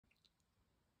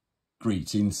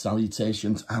Greetings,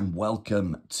 salutations, and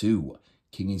welcome to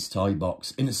Kingy's Toy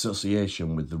Box in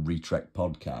association with the Retrek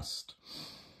podcast.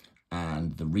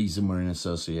 And the reason we're in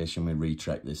association with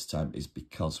Retrek this time is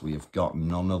because we have got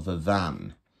none other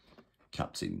than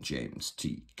Captain James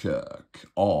T. Kirk,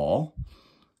 or,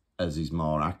 as is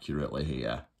more accurately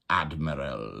here,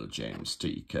 Admiral James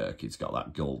T. Kirk. He's got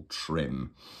that gold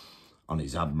trim on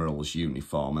his Admiral's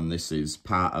uniform, and this is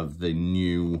part of the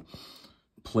new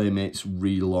Playmates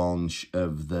relaunch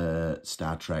of the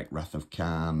Star Trek Wrath of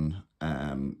Khan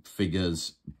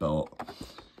figures, but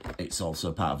it's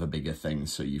also part of a bigger thing.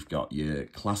 So you've got your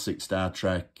classic Star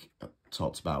Trek,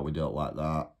 talked about, we don't like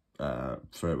that,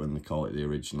 for it when they call it the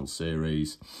original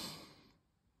series,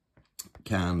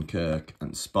 Khan, Kirk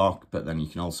and Spock, but then you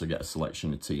can also get a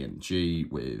selection of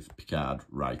TNG with Picard,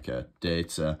 Riker,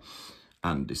 Data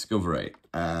and Discovery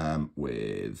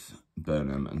with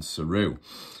Burnham and Saru.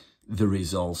 There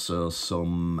is also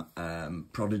some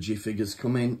Prodigy figures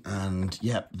coming, and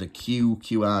yep, the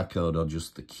QR code, or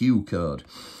just the Q code.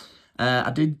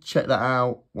 I did check that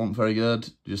out, wasn't very good.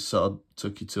 Just sort of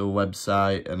took you to a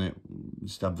website and it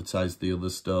just advertised the other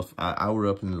stuff. I were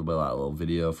hoping it'll be like a little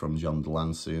video from John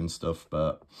Delancey and stuff,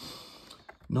 but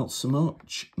not so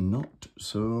much, not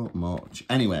so much.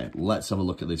 Anyway, let's have a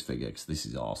look at this figure, because this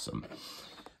is awesome.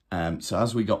 So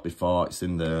as we got before, it's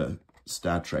in the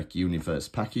Star Trek Universe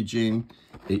packaging.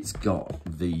 It's got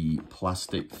the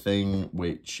plastic thing,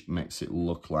 which makes it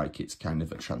look like it's kind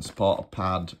of a transporter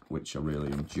pad, which I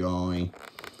really enjoy.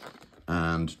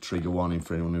 And trigger warning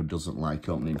for anyone who doesn't like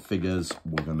opening figures.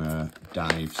 We're gonna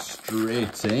dive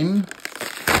straight in.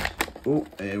 Oh,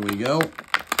 here we go.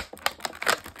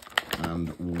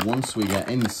 And once we get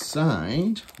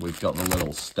inside, we've got the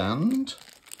little stand.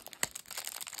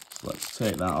 So let's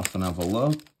take that off and have a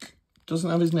look.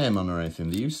 Doesn't have his name on or anything.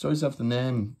 They used to always have the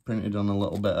name printed on a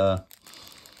little bit of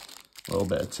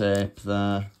tape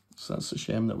there. So that's a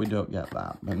shame that we don't get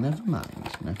that. But never mind,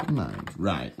 never mind.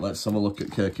 Right, let's have a look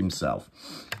at Kirk himself.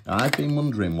 Now, I've been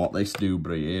wondering what this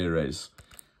Dubry here is,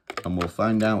 and we'll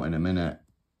find out in a minute.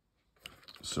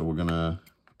 So we're gonna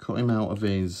cut him out of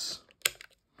his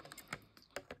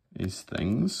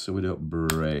things so we don't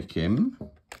break him.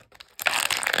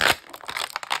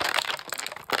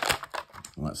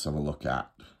 Let's have a look at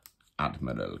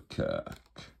Admiral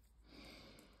Kirk.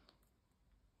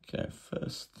 Okay,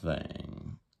 first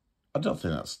thing. I don't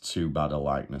think that's too bad a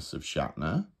likeness of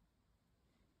Shatner,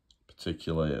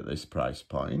 particularly at this price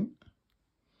point.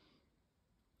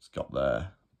 It's got the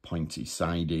pointy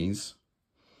sides,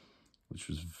 which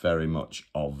was very much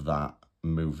of that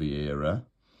movie era.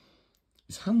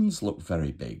 His hands look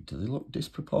very big. Do they look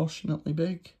disproportionately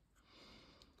big?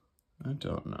 I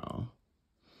don't know.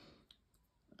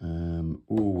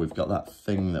 Oh, we've got that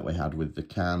thing that we had with the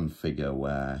Khan figure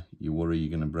where you worry you're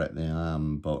going to break the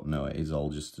arm, but no, it is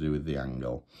all just to do with the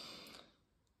angle.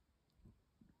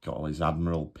 Got all his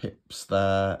Admiral pips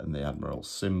there and the Admiral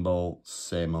symbol.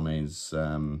 Same on his,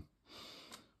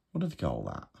 what do they call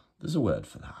that? There's a word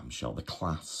for that, I'm sure. The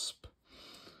clasp.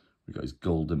 We've got his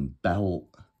golden belt,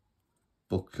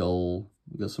 buckle.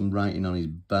 We've got some writing on his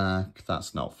back.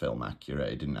 That's not film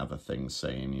accurate. He didn't have a thing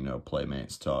saying, you know,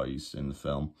 Playmates toys in the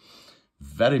film.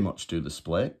 Very much do the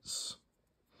splits.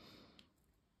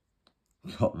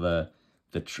 Got the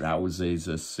trousers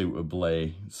are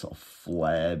suitably sort of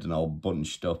flared and all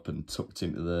bunched up and tucked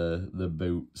into the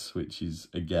boots, which is,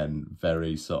 again,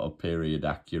 very sort of period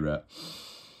accurate.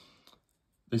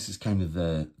 This is kind of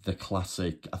the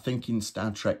classic. I think in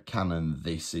Star Trek canon,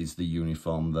 this is the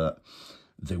uniform that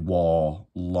they wore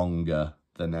longer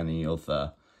than any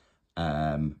other,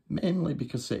 mainly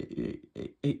because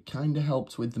it kind of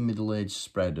helped with the middle-age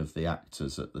spread of the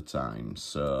actors at the time.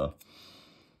 So,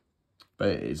 but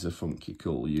it is a funky,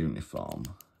 cool uniform.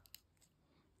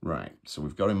 Right, so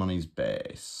we've got him on his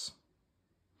base.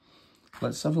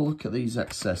 Let's have a look at these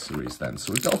accessories then.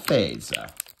 So we've got a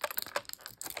phaser.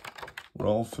 We're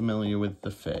all familiar with the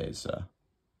phaser.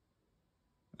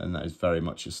 And that is very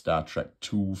much a Star Trek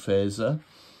II phaser.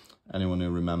 Anyone who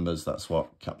remembers, that's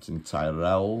what Captain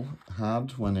Tyrell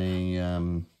had when he...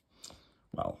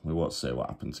 well, we won't say what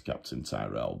happened to Captain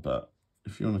Tyrell, but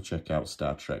if you want to check out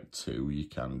Star Trek II, you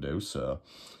can do. So,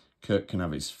 Kirk can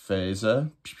have his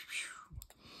phaser.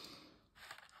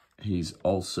 He's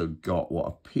also got what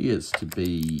appears to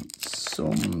be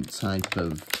some type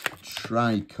of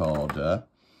tricorder.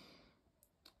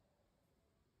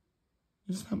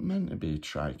 Is that meant to be a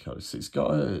tricorder? So it's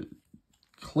got a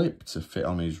clip to fit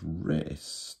on his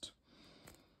wrist,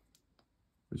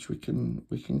 which we can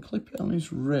clip it on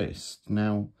his wrist.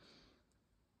 Now,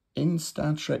 in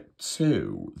Star Trek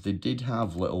 2, they did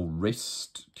have little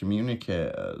wrist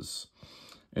communicators.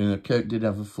 And Kirk did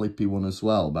have a flippy one as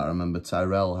well, but I remember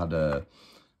Tyrell had a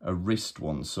wrist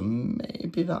one, so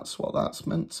maybe that's what that's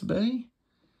meant to be.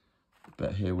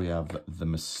 But here we have the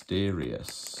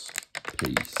mysterious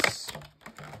piece.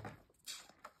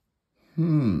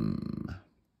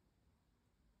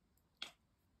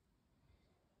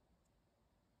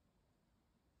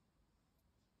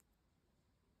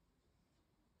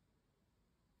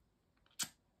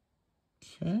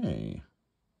 Okay.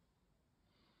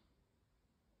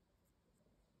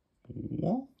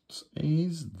 What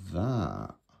is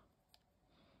that?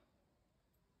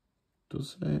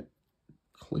 Does it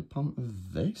clip onto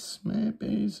this,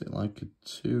 maybe? Is it like a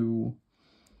two?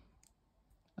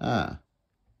 Ah.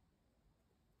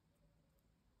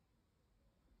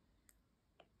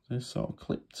 This sort of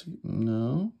clipped,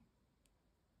 no.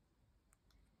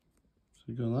 So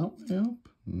you go that way up?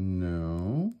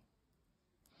 No.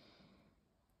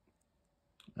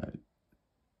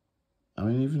 I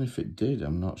mean, even if it did,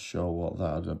 I'm not sure what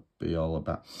that would be all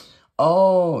about.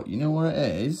 Oh, you know what it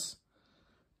is?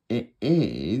 It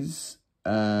is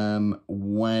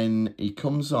when he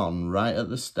comes on right at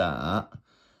the start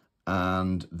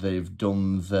and they've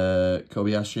done the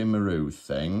Kobayashi Maru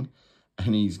thing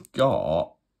and he's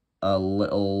got a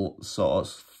little sort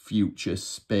of future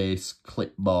space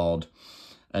clipboard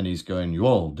and he's going, "You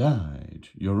all died.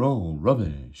 You're all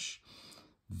rubbish."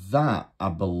 That, I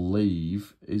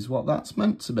believe, is what that's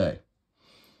meant to be.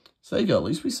 So there you go, at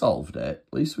least we solved it.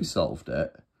 At least we solved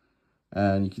it.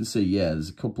 And you can see, yeah, there's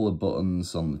a couple of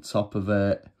buttons on the top of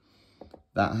it.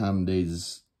 That hand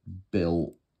is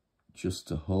built just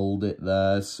to hold it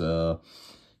there. So,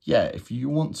 yeah, if you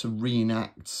want to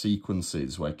reenact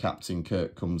sequences where Captain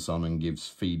Kirk comes on and gives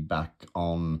feedback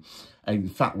on... In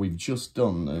fact, we've just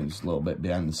done, it's a little bit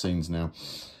behind the scenes now,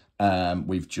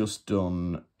 we've just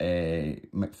done a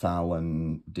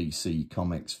McFarlane DC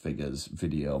Comics figures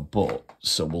video, but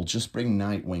so we'll just bring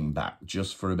Nightwing back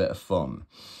just for a bit of fun,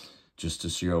 just to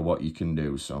show what you can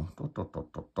do. So,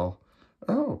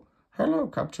 oh, hello,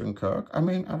 Captain Kirk. I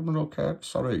mean, Admiral Kirk.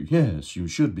 Sorry. Yes, you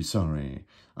should be sorry.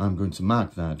 I'm going to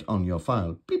mark that on your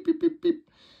file. Beep, beep, beep, beep.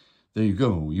 There you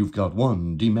go. You've got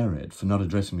one demerit for not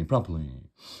addressing me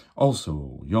properly.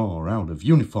 Also, you're out of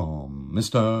uniform,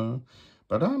 mister.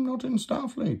 But I'm not in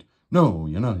Starfleet. No,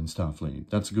 you're not in Starfleet.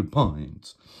 That's a good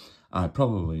point. I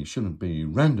probably shouldn't be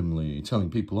randomly telling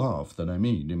people off that I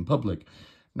meet in public.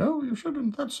 No, you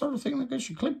shouldn't. That sort of thing that gets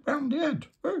you clipped round the head.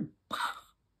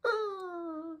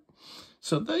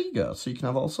 So there you go. So you can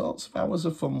have all sorts of hours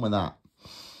of fun with that.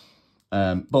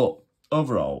 But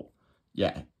overall,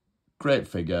 yeah, great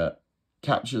figure.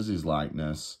 Captures his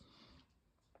likeness.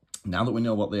 Now that we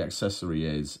know what the accessory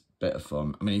is, bit of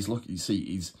fun. I mean, he's looking, you see,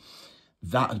 he's...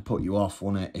 That'd put you off,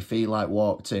 wouldn't it? If he, like,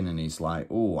 walked in and he's like,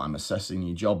 "Oh, I'm assessing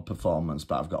your job performance,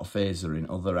 but I've got a phaser in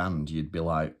other hand," you'd be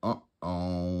like,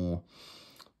 "Uh-oh."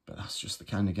 But that's just the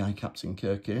kind of guy Captain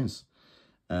Kirk is.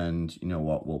 And you know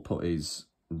what? We'll put his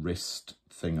wrist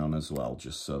thing on as well,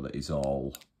 just so that he's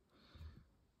all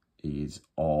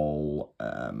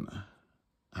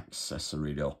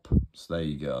accessoried up. So there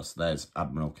you go. So there's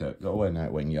Admiral Kirk. Go away,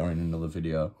 Nightwing. You're in another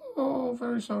video. Oh,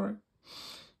 very sorry.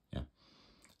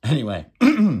 Anyway,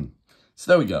 so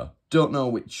there we go. Don't know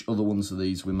which other ones of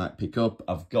these we might pick up.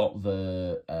 I've got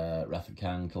the Wrath of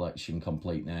Khan collection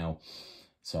complete now,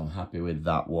 so I'm happy with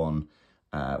that one.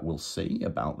 We'll see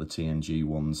about the TNG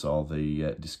ones or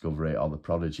the Discovery or the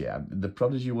Prodigy. The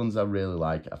Prodigy ones I really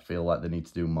like. I feel like they need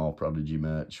to do more Prodigy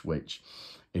merch, which,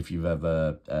 if you've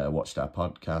ever watched our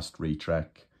podcast,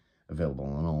 Retrek, available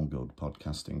on all good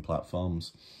podcasting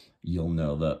platforms, you'll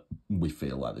know that we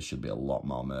feel like there should be a lot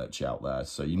more merch out there,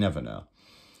 so you never know.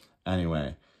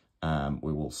 Anyway,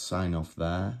 we will sign off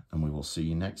there, and we will see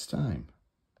you next time.